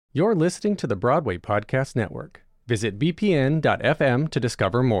You're listening to the Broadway Podcast Network. Visit bpn.fm to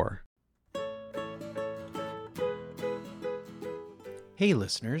discover more. Hey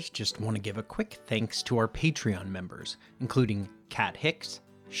listeners, just want to give a quick thanks to our Patreon members, including Kat Hicks,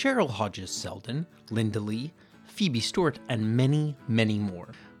 Cheryl Hodges-Selden, Linda Lee, Phoebe Stewart, and many, many more.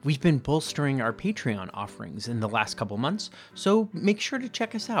 We've been bolstering our Patreon offerings in the last couple months, so make sure to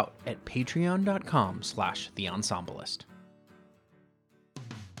check us out at patreon.com/theensemblist.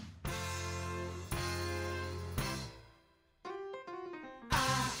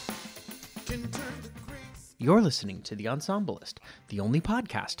 You're listening to The Ensemblist, the only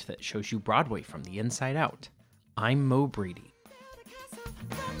podcast that shows you Broadway from the inside out. I'm Mo Brady.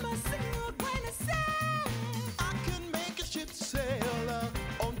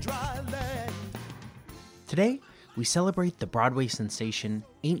 Today, we celebrate the Broadway sensation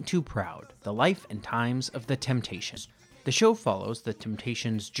Ain't Too Proud, the life and times of the Temptations. The show follows the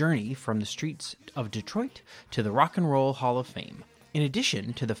Temptations' journey from the streets of Detroit to the Rock and Roll Hall of Fame. In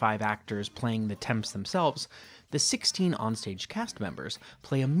addition to the 5 actors playing the Temps themselves, the 16 onstage cast members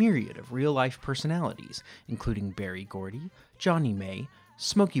play a myriad of real-life personalities, including Berry Gordy, Johnny May,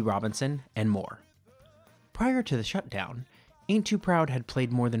 Smokey Robinson, and more. Prior to the shutdown, Ain't Too Proud had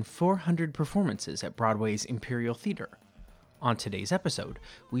played more than 400 performances at Broadway's Imperial Theater. On today's episode,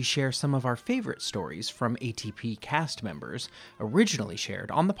 we share some of our favorite stories from ATP cast members, originally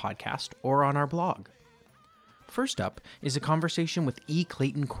shared on the podcast or on our blog. First up is a conversation with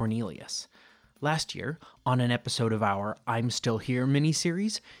Clayton Cornelius. Last year, on an episode of our I'm Still Here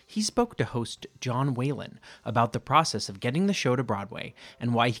miniseries, he spoke to host John Whalen about the process of getting the show to Broadway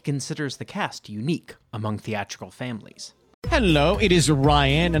and why he considers the cast unique among theatrical families. Hello, it is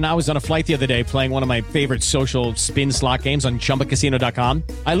Ryan, and I was on a flight the other day playing one of my favorite social spin slot games on ChumbaCasino.com.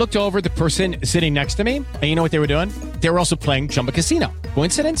 I looked over at the person sitting next to me, and you know what they were doing? They were also playing Chumba Casino.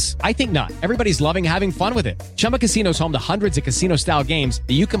 Coincidence? I think not. Everybody's loving having fun with it. Chumba Casino is home to hundreds of casino-style games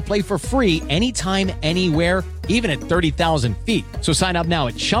that you can play for free anytime, anywhere, even at 30,000 feet. So sign up now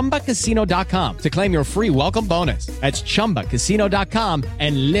at ChumbaCasino.com to claim your free welcome bonus. That's ChumbaCasino.com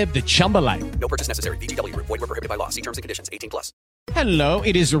and live the Chumba life. No purchase necessary. VGW. Void where prohibited by law. See terms and conditions. 18+. Hello,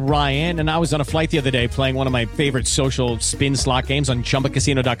 it is Ryan, and I was on a flight the other day playing one of my favorite social spin slot games on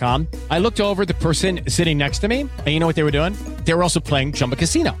ChumbaCasino.com. I looked over at the person sitting next to me, and you know what they were doing? They were also playing Chumba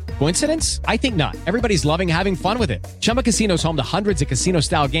Casino. Coincidence? I think not. Everybody's loving having fun with it. Chumba Casino is home to hundreds of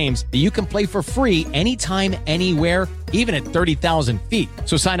casino-style games that you can play for free anytime, anywhere, even at 30,000 feet.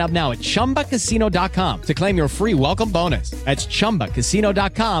 So sign up now at ChumbaCasino.com to claim your free welcome bonus. That's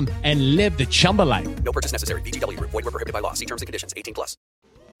ChumbaCasino.com and live the Chumba life. No purchase necessary. VGW. Void where prohibited by law. See terms and conditions. 18+.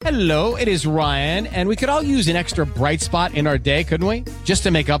 Hello, it is Ryan, and we could all use an extra bright spot in our day, couldn't we? Just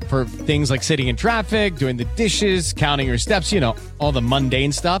to make up for things like sitting in traffic, doing the dishes, counting your steps, all the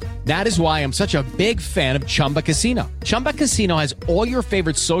mundane stuff. That is why I'm such a big fan of Chumba Casino. Chumba Casino has all your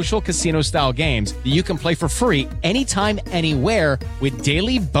favorite social casino-style games that you can play for free anytime, anywhere with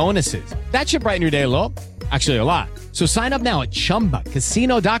daily bonuses. That should brighten your day a little. Actually, a lot. So sign up now at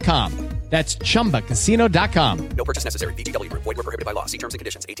ChumbaCasino.com. That's ChumbaCasino.com. No purchase necessary. VGW. Void where prohibited by law. See terms and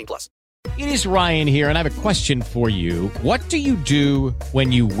conditions. 18+. It is Ryan here, and I have a question for you. What do you do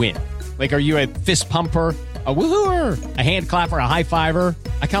when you win? Like, are you a fist pumper, a woohooer, a hand clapper, a high fiver?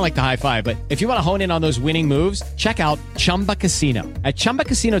 I kind of like the high five, but if you want to hone in on those winning moves, check out Chumba Casino. At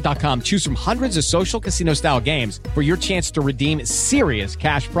ChumbaCasino.com, choose from hundreds of social casino-style games for your chance to redeem serious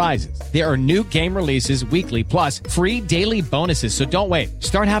cash prizes. There are new game releases weekly, plus free daily bonuses, so don't wait.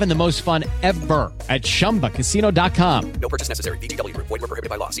 Start having the most fun ever at ChumbaCasino.com. No purchase necessary. VGW. Void where prohibited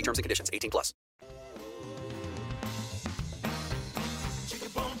by law. See terms and conditions. 18+.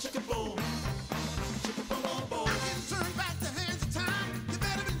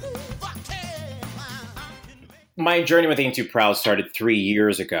 My journey with Ain't Too Proud started 3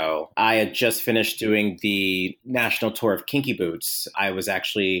 years ago. I had just finished doing the national tour of Kinky Boots. I was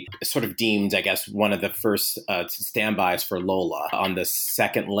actually sort of deemed, I guess, one of the first standbys for Lola on the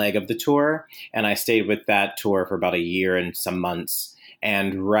second leg of the tour. And I stayed with that tour for about a year and some months.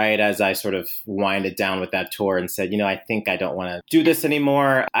 And right as I sort of winded down with that tour and said, I think I don't want to do this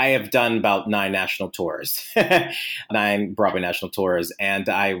anymore, I have done about 9 national tours, 9 Broadway national tours. And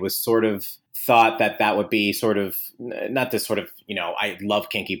I was sort of thought that would be sort of, not this sort of, I love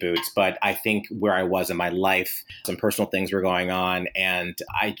Kinky Boots, but I think where I was in my life, some personal things were going on, and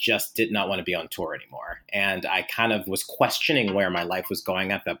I just did not want to be on tour anymore. And I kind of was questioning where my life was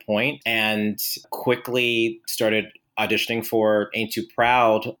going at that point, and quickly started auditioning for Ain't Too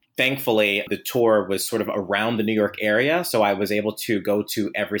Proud. Thankfully, the tour was sort of around the New York area, so I was able to go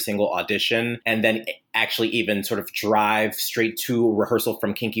to every single audition and then actually even sort of drive straight to a rehearsal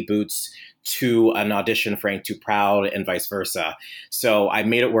from Kinky Boots to an audition for Ain't Too Proud and vice versa. So I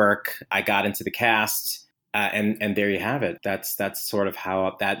made it work. I got into the cast. And there you have it. That's sort of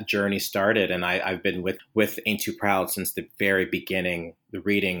how that journey started. And I've been with Ain't Too Proud since the very beginning, the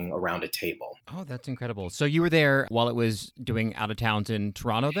reading around a table. Oh, that's incredible. So you were there while it was doing out of towns in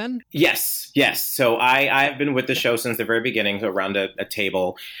Toronto then? Yes. So I've been with the show since the very beginning, around a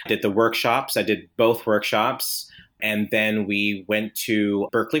table. I did the workshops. I did both workshops. And then we went to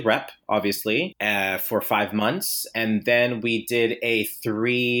Berkeley Rep, obviously, for 5 months. And then we did a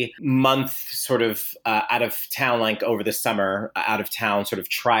 3-month sort of out of town, like over the summer, out of town sort of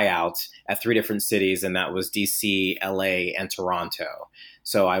tryout at 3 different cities. And that was DC, LA, and Toronto.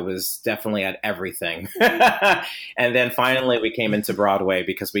 So I was definitely at everything. And then finally we came into Broadway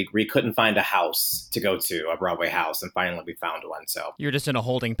because we couldn't find a house to go to, a Broadway house. And finally we found one. So you're just in a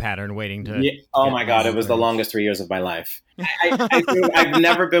holding pattern waiting to... Yeah. Oh my God, it was the longest 3 years of my life. I've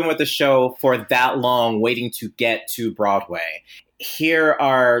never been with a show for that long waiting to get to Broadway. Here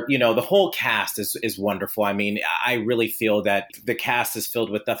are, the whole cast is wonderful. I mean, I really feel that the cast is filled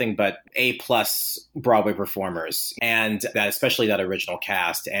with nothing but A-plus Broadway performers, and that especially that original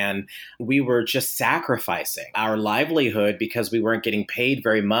cast. And we were just sacrificing our livelihood because we weren't getting paid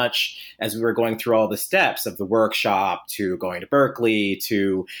very much as we were going through all the steps of the workshop to going to Berkeley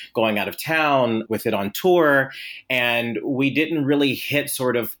to going out of town with it on tour. And we didn't really hit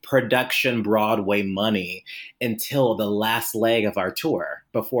sort of production Broadway money until the last leg of our tour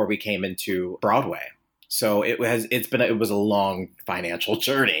before we came into Broadway. So it was a long financial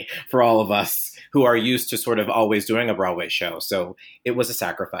journey for all of us who are used to sort of always doing a Broadway show. So it was a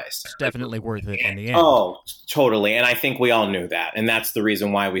sacrifice. It's definitely worth it in the end. Oh, totally. And I think we all knew that. And that's the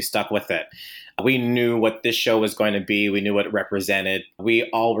reason why we stuck with it. We knew what this show was going to be. We knew what it represented. We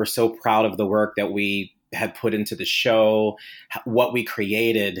all were so proud of the work that we had put into the show, what we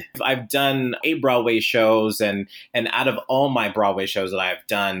created. I've done 8 Broadway shows, and out of all my Broadway shows that I've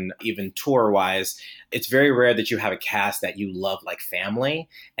done, even tour-wise, it's very rare that you have a cast that you love like family,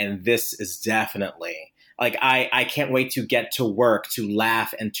 and this is definitely, like, I can't wait to get to work, to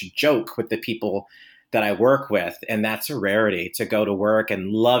laugh and to joke with the people that I work with, and that's a rarity, to go to work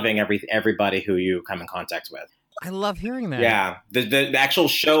and loving everybody who you come in contact with. I love hearing that. Yeah, the actual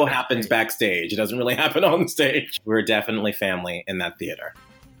show happens backstage. It doesn't really happen on stage. We're definitely family in that theater.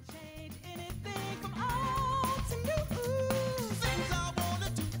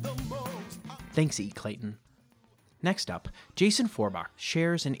 Thanks, E. Clayton. Next up, Jason Forbach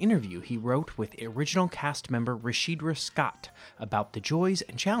shares an interview he wrote with original cast member Rashidra Scott about the joys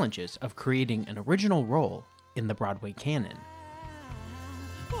and challenges of creating an original role in the Broadway canon.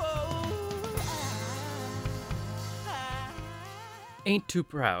 Ain't Too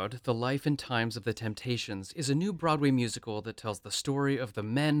Proud, The Life and Times of the Temptations is a new Broadway musical that tells the story of the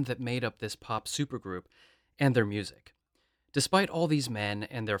men that made up this pop supergroup and their music. Despite all these men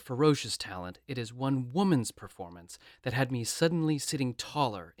and their ferocious talent, it is one woman's performance that had me suddenly sitting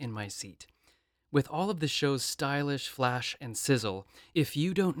taller in my seat. With all of the show's stylish flash and sizzle, If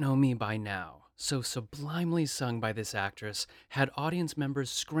You Don't Know Me By Now, so sublimely sung by this actress, had audience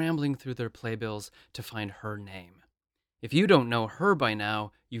members scrambling through their playbills to find her name. If you don't know her by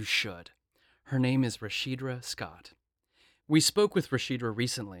now, you should. Her name is Rashidra Scott. We spoke with Rashidra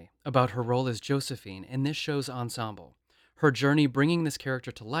recently about her role as Josephine in this show's ensemble, her journey bringing this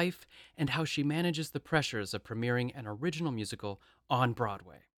character to life, and how she manages the pressures of premiering an original musical on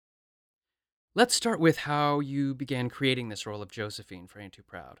Broadway. Let's start with how you began creating this role of Josephine for Ain't Too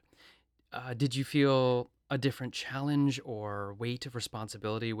Proud. Did you feel a different challenge or weight of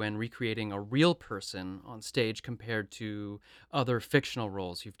responsibility when recreating a real person on stage compared to other fictional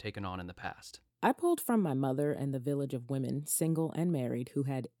roles you've taken on in the past? I pulled from my mother and the village of women, single and married, who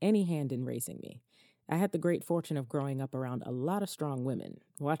had any hand in raising me. I had the great fortune of growing up around a lot of strong women,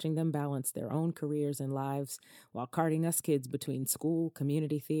 watching them balance their own careers and lives while carting us kids between school,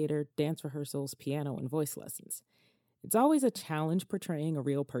 community theater, dance rehearsals, piano, and voice lessons. It's always a challenge portraying a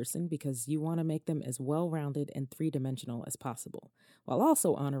real person because you want to make them as well-rounded and three-dimensional as possible, while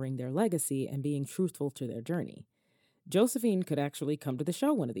also honoring their legacy and being truthful to their journey. Josephine could actually come to the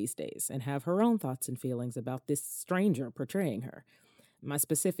show one of these days and have her own thoughts and feelings about this stranger portraying her. My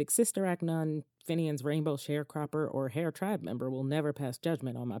specific Sister Act nun, Finian's rainbow sharecropper, or hair tribe member will never pass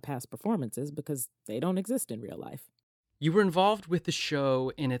judgment on my past performances because they don't exist in real life. You were involved with the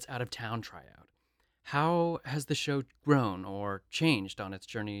show in its out-of-town tryout. How has the show grown or changed on its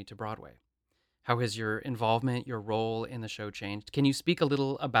journey to Broadway? How has your involvement, your role in the show changed? Can you speak a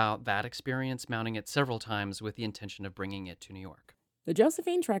little about that experience, mounting it several times with the intention of bringing it to New York? The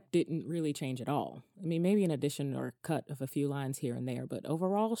Josephine track didn't really change at all. I mean, maybe an addition or cut of a few lines here and there, but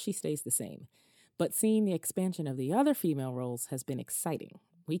overall, she stays the same. But seeing the expansion of the other female roles has been exciting.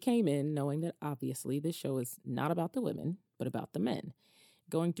 We came in knowing that obviously this show is not about the women, but about the men.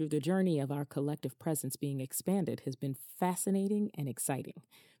 Going through the journey of our collective presence being expanded has been fascinating and exciting.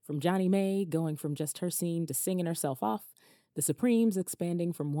 From Johnny Mae going from just her scene to singing herself off, the Supremes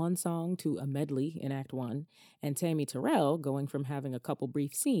expanding from one song to a medley in Act 1, and Tammy Terrell going from having a couple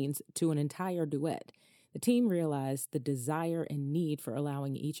brief scenes to an entire duet. The team realized the desire and need for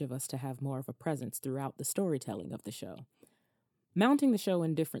allowing each of us to have more of a presence throughout the storytelling of the show. Mounting the show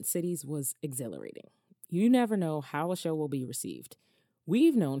in different cities was exhilarating. You never know how a show will be received.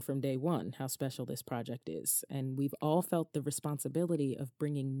 We've known from day one how special this project is, and we've all felt the responsibility of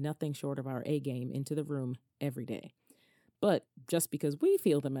bringing nothing short of our A game into the room every day. But just because we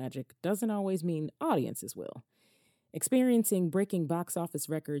feel the magic doesn't always mean audiences will. Experiencing breaking box office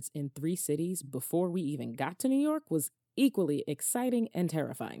records in 3 cities before we even got to New York was equally exciting and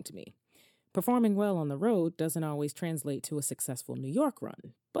terrifying to me. Performing well on the road doesn't always translate to a successful New York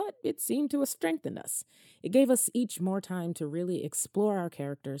run, but it seemed to have strengthened us. It gave us each more time to really explore our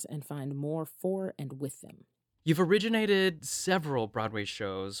characters and find more for and with them. You've originated several Broadway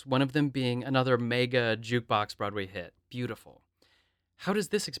shows, one of them being another mega jukebox Broadway hit, Beautiful. How does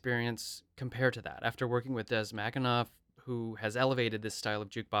this experience compare to that? After working with Des McAnuff, who has elevated this style of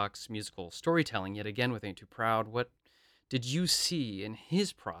jukebox musical storytelling yet again with Ain't Too Proud, what did you see in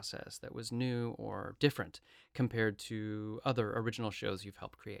his process that was new or different compared to other original shows you've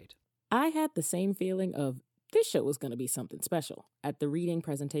helped create? I had the same feeling of this show was going to be something special at the reading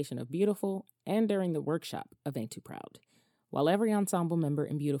presentation of Beautiful and during the workshop of Ain't Too Proud. While every ensemble member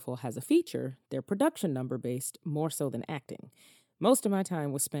in Beautiful has a feature, they're production number based more so than acting. Most of my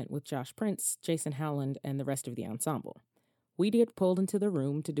time was spent with Josh Prince, Jason Howland, and the rest of the ensemble. We get pulled into the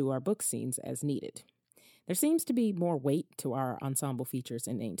room to do our book scenes as needed. There seems to be more weight to our ensemble features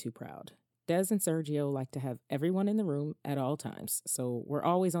in Ain't Too Proud. Des and Sergio like to have everyone in the room at all times, so we're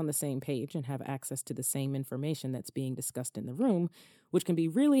always on the same page and have access to the same information that's being discussed in the room, which can be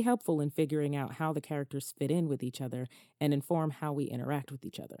really helpful in figuring out how the characters fit in with each other and inform how we interact with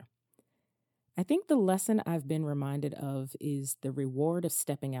each other. I think the lesson I've been reminded of is the reward of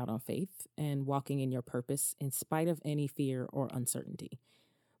stepping out on faith and walking in your purpose in spite of any fear or uncertainty.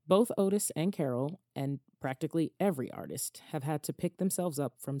 Both Otis and Carol, and practically every artist, have had to pick themselves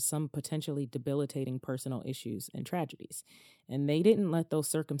up from some potentially debilitating personal issues and tragedies, and they didn't let those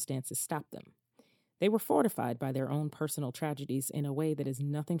circumstances stop them. They were fortified by their own personal tragedies in a way that is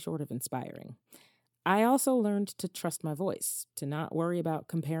nothing short of inspiring. I also learned to trust my voice, to not worry about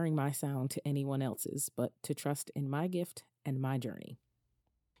comparing my sound to anyone else's, but to trust in my gift and my journey.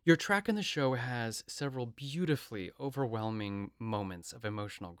 Your track in the show has several beautifully overwhelming moments of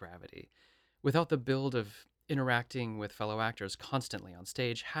emotional gravity. Without the build of interacting with fellow actors constantly on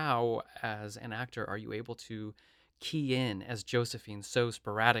stage, how, as an actor, are you able to key in as Josephine so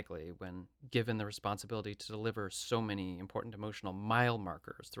sporadically when given the responsibility to deliver so many important emotional mile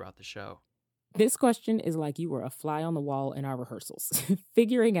markers throughout the show? This question is like you were a fly on the wall in our rehearsals.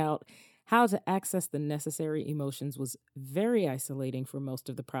 Figuring out how to access the necessary emotions was very isolating for most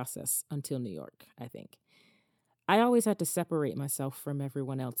of the process until New York, I think. I always had to separate myself from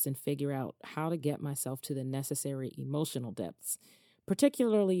everyone else and figure out how to get myself to the necessary emotional depths,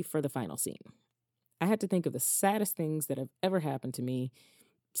 particularly for the final scene. I had to think of the saddest things that have ever happened to me.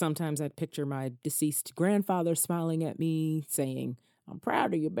 Sometimes I'd picture my deceased grandfather smiling at me, saying, "I'm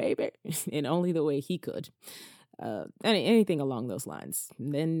proud of you, baby," in only the way he could. Anything along those lines.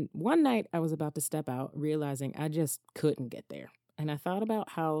 And then one night I was about to step out, realizing I just couldn't get there. And I thought about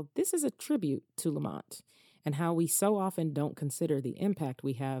how this is a tribute to Lamont and how we so often don't consider the impact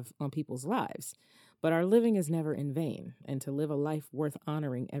we have on people's lives. But our living is never in vain, and to live a life worth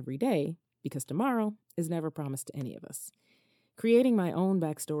honoring every day, because tomorrow is never promised to any of us. Creating my own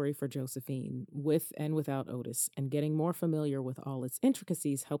backstory for Josephine, with and without Otis, and getting more familiar with all its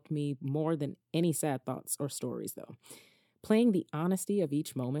intricacies helped me more than any sad thoughts or stories, though. Playing the honesty of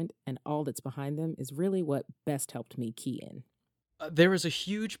each moment and all that's behind them is really what best helped me key in. There is a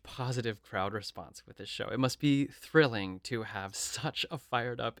huge positive crowd response with this show. It must be thrilling to have such a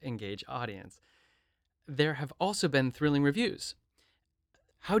fired up, engaged audience. There have also been thrilling reviews.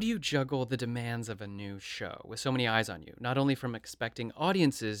 How do you juggle the demands of a new show with so many eyes on you, not only from expecting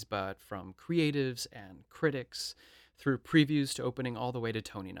audiences, but from creatives and critics, through previews to opening all the way to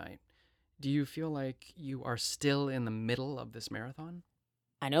Tony night? Do you feel like you are still in the middle of this marathon?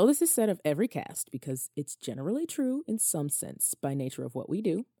 I know this is said of every cast because it's generally true in some sense by nature of what we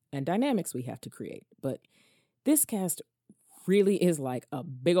do and dynamics we have to create, but this cast really is like a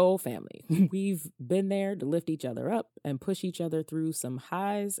big old family. We've been there to lift each other up and push each other through some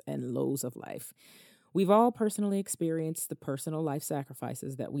highs and lows of life. We've all personally experienced the personal life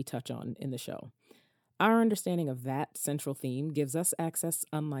sacrifices that we touch on in the show. Our understanding of that central theme gives us access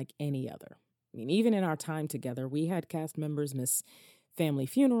unlike any other. I mean, even in our time together, we had cast members miss family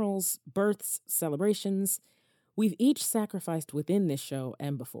funerals, births, celebrations. We've each sacrificed within this show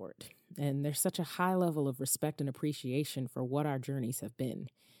and before it, and there's such a high level of respect and appreciation for what our journeys have been.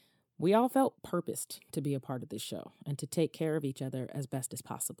 We all felt purposed to be a part of this show and to take care of each other as best as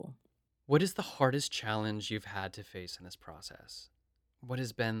possible. What is the hardest challenge you've had to face in this process? What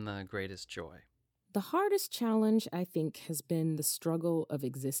has been the greatest joy? The hardest challenge, I think, has been the struggle of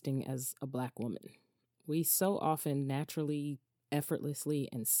existing as a Black woman. We so often naturally, effortlessly,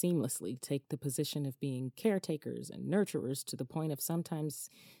 and seamlessly take the position of being caretakers and nurturers to the point of sometimes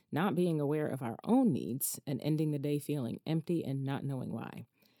not being aware of our own needs and ending the day feeling empty and not knowing why.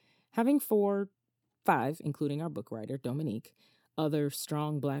 Having 5, including our book writer, Dominique, other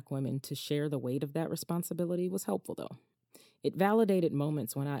strong Black women to share the weight of that responsibility was helpful, though. It validated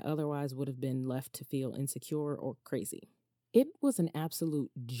moments when I otherwise would have been left to feel insecure or crazy. It was an absolute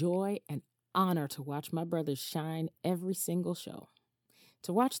joy and honor to watch my brothers shine every single show,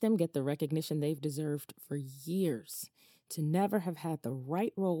 to watch them get the recognition they've deserved for years, to never have had the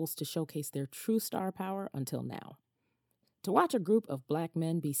right roles to showcase their true star power until now. To watch a group of Black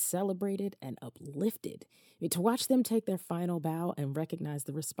men be celebrated and uplifted, to watch them take their final bow and recognize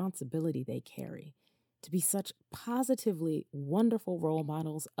the responsibility they carry, to be such positively wonderful role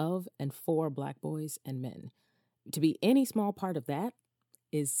models of and for Black boys and men. To be any small part of that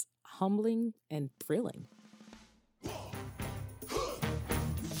is humbling and thrilling.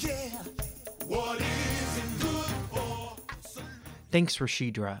 Thanks,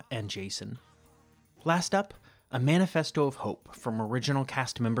 Rashidra and Jason. Last up, a manifesto of hope from original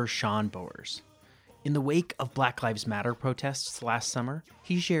cast member Shawn Boers. In the wake of Black Lives Matter protests last summer,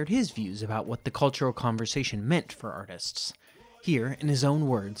 he shared his views about what the cultural conversation meant for artists. Here, in his own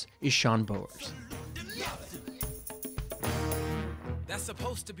words, is Shawn Boers. That's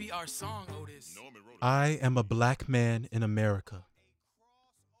supposed to be our song, Otis. I am a Black man in America.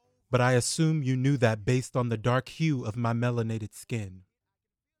 But I assume you knew that based on the dark hue of my melanated skin.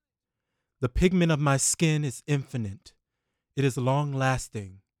 The pigment of my skin is infinite. It is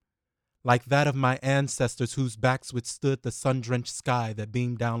long-lasting, like that of my ancestors whose backs withstood the sun-drenched sky that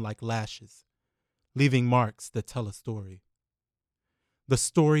beamed down like lashes, leaving marks that tell a story. The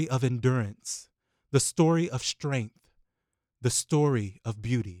story of endurance, the story of strength, the story of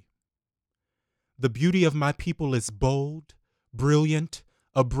beauty. The beauty of my people is bold, brilliant,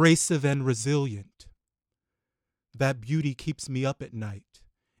 abrasive, and resilient. That beauty keeps me up at night.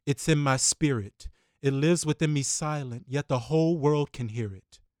 It's in my spirit. It lives within me silent, yet the whole world can hear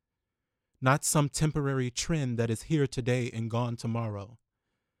it. Not some temporary trend that is here today and gone tomorrow.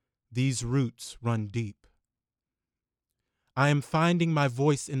 These roots run deep. I am finding my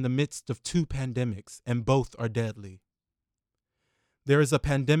voice in the midst of 2 pandemics, and both are deadly. There is a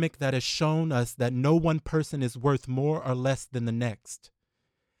pandemic that has shown us that no one person is worth more or less than the next.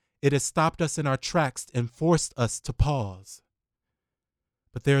 It has stopped us in our tracks and forced us to pause.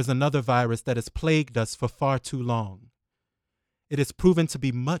 But there is another virus that has plagued us for far too long. It has proven to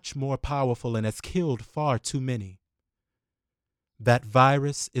be much more powerful and has killed far too many. That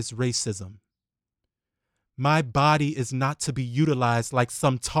virus is racism. My body is not to be utilized like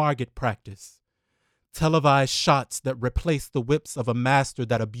some target practice. Televised shots that replace the whips of a master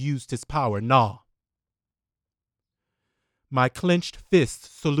that abused his power. Nah. My clenched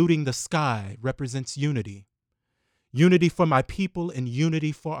fist saluting the sky represents unity. Unity for my people and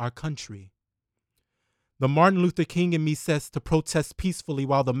unity for our country. The Martin Luther King in me says to protest peacefully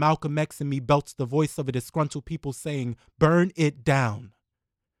while the Malcolm X in me belts the voice of a disgruntled people saying, burn it down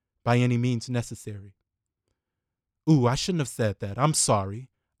by any means necessary. Ooh, I shouldn't have said that. I'm sorry.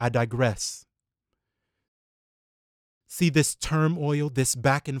 I digress. See, this turmoil, this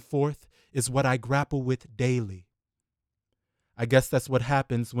back and forth is what I grapple with daily. I guess that's what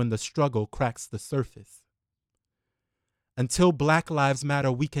happens when the struggle cracks the surface. Until Black Lives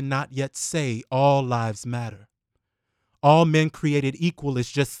Matter, we cannot yet say all lives matter. All men created equal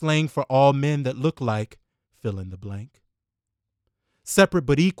is just slang for all men that look like fill in the blank. Separate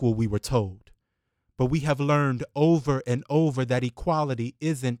but equal, we were told. But we have learned over and over that equality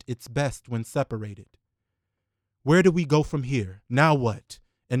isn't its best when separated. Where do we go from here? Now what?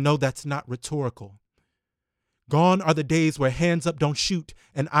 And no, that's not rhetorical. Gone are the days where hands up don't shoot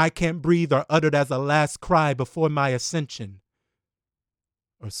and I can't breathe are uttered as a last cry before my ascension.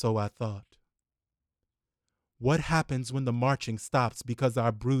 Or so I thought. What happens when the marching stops because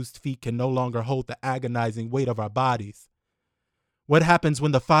our bruised feet can no longer hold the agonizing weight of our bodies? What happens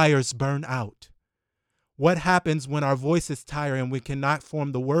when the fires burn out? What happens when our voices tire and we cannot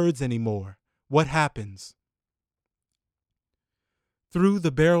form the words anymore? What happens? Through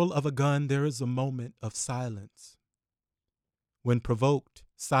the barrel of a gun, there is a moment of silence. When provoked,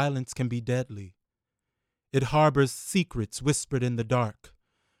 silence can be deadly. It harbors secrets whispered in the dark,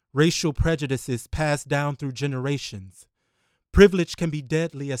 racial prejudices passed down through generations. Privilege can be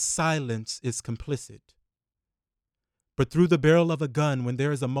deadly as silence is complicit. But through the barrel of a gun, when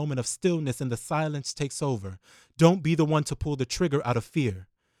there is a moment of stillness and the silence takes over, don't be the one to pull the trigger out of fear.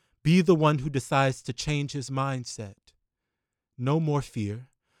 Be the one who decides to change his mindset. No more fear,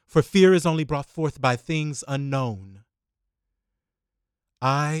 for fear is only brought forth by things unknown.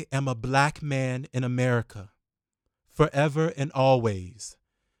 I am a black man in America, forever and always,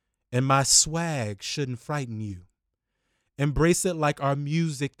 and my swag shouldn't frighten you. Embrace it like our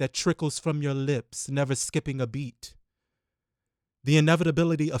music that trickles from your lips, never skipping a beat. The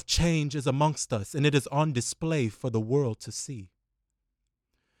inevitability of change is amongst us, and it is on display for the world to see.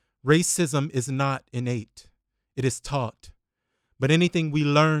 Racism is not innate, it is taught. But anything we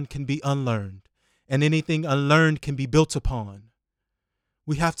learn can be unlearned, and anything unlearned can be built upon.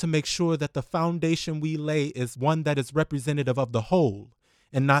 We have to make sure that the foundation we lay is one that is representative of the whole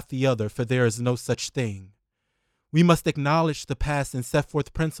and not the other, for there is no such thing. We must acknowledge the past and set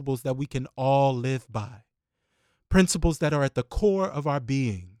forth principles that we can all live by, principles that are at the core of our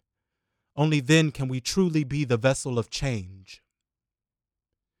being. Only then can we truly be the vessel of change.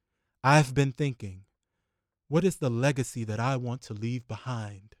 I've been thinking, what is the legacy that I want to leave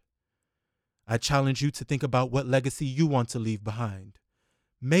behind? I challenge you to think about what legacy you want to leave behind.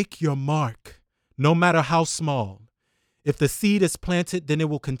 Make your mark, no matter how small. If the seed is planted, then it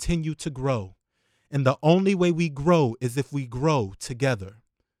will continue to grow. And the only way we grow is if we grow together.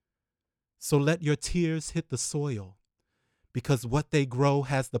 So let your tears hit the soil, because what they grow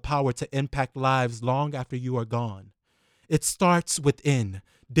has the power to impact lives long after you are gone. It starts within.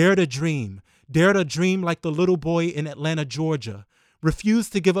 Dare to dream. Dare to dream like the little boy in Atlanta, Georgia. Refuse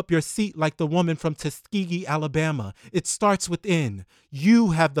to give up your seat like the woman from Tuskegee, Alabama. It starts within.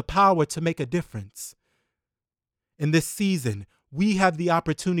 You have the power to make a difference. In this season, we have the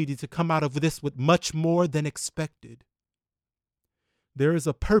opportunity to come out of this with much more than expected. There is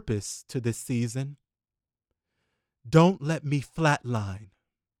a purpose to this season. Don't let me flatline.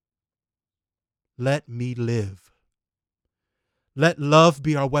 Let me live. Let love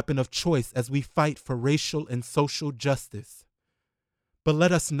be our weapon of choice as we fight for racial and social justice. But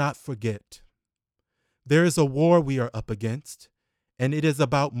let us not forget, there is a war we are up against, and it is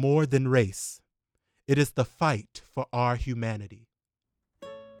about more than race. It is the fight for our humanity.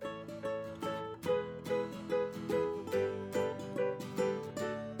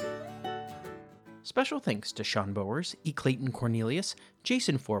 Special thanks to Shawn Bowers, E. Clayton Cornelius,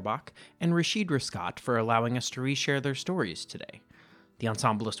 Jason Forbach, and Rashidra Scott for allowing us to reshare their stories today. The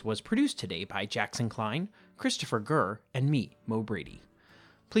Ensemblist was produced today by Jackson Klein, Christopher Gurr, and me, Mo Brady.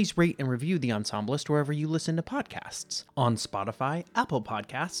 Please rate and review The Ensemblist wherever you listen to podcasts, on Spotify, Apple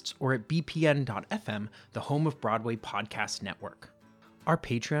Podcasts, or at bpn.fm, the home of Broadway Podcast Network. Our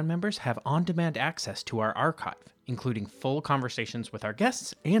Patreon members have on-demand access to our archive, including full conversations with our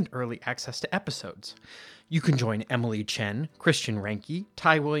guests and early access to episodes. You can join Emily Chen, Christian Ranke,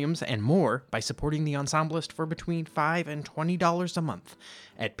 Ty Williams, and more by supporting The Ensemblist for between $5 and $20 a month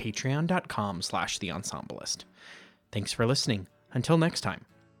at patreon.com/TheEnsemblist. Thanks for listening. Until next time.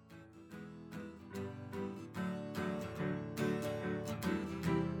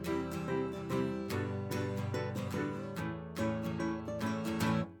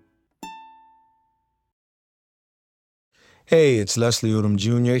 Hey, it's Leslie Odom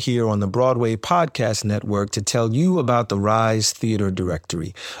Jr. here on the Broadway Podcast Network to tell you about the Rise Theater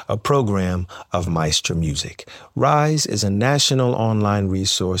Directory, a program of Maestro Music. Rise is a national online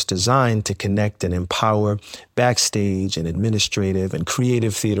resource designed to connect and empower backstage and administrative and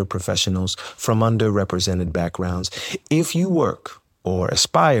creative theater professionals from underrepresented backgrounds. If you work or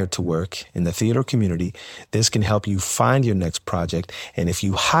aspire to work in the theater community, this can help you find your next project. And if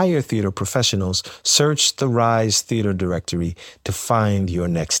you hire theater professionals, search the Rise Theater Directory to find your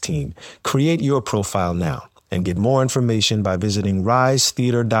next team. Create your profile now and get more information by visiting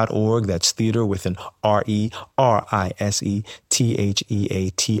risetheater.org. That's theater with an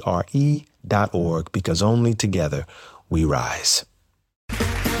RERISETHEATRE.org, because only together we rise.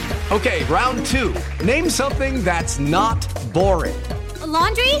 Okay, round two. Name something that's not boring. A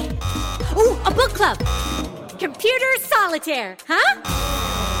laundry? Ooh, a book club. Computer solitaire, huh?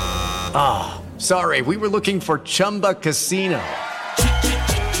 Ah, sorry, we were looking for Chumba Casino.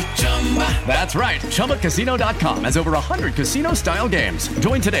 That's right, ChumbaCasino.com has over 100 casino-style games.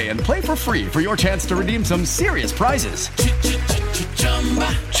 Join today and play for free for your chance to redeem some serious prizes.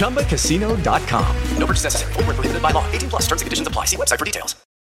 ChumbaCasino.com. No purchase necessary. Void where prohibited by law. 18 plus. Terms and conditions apply. See website for details.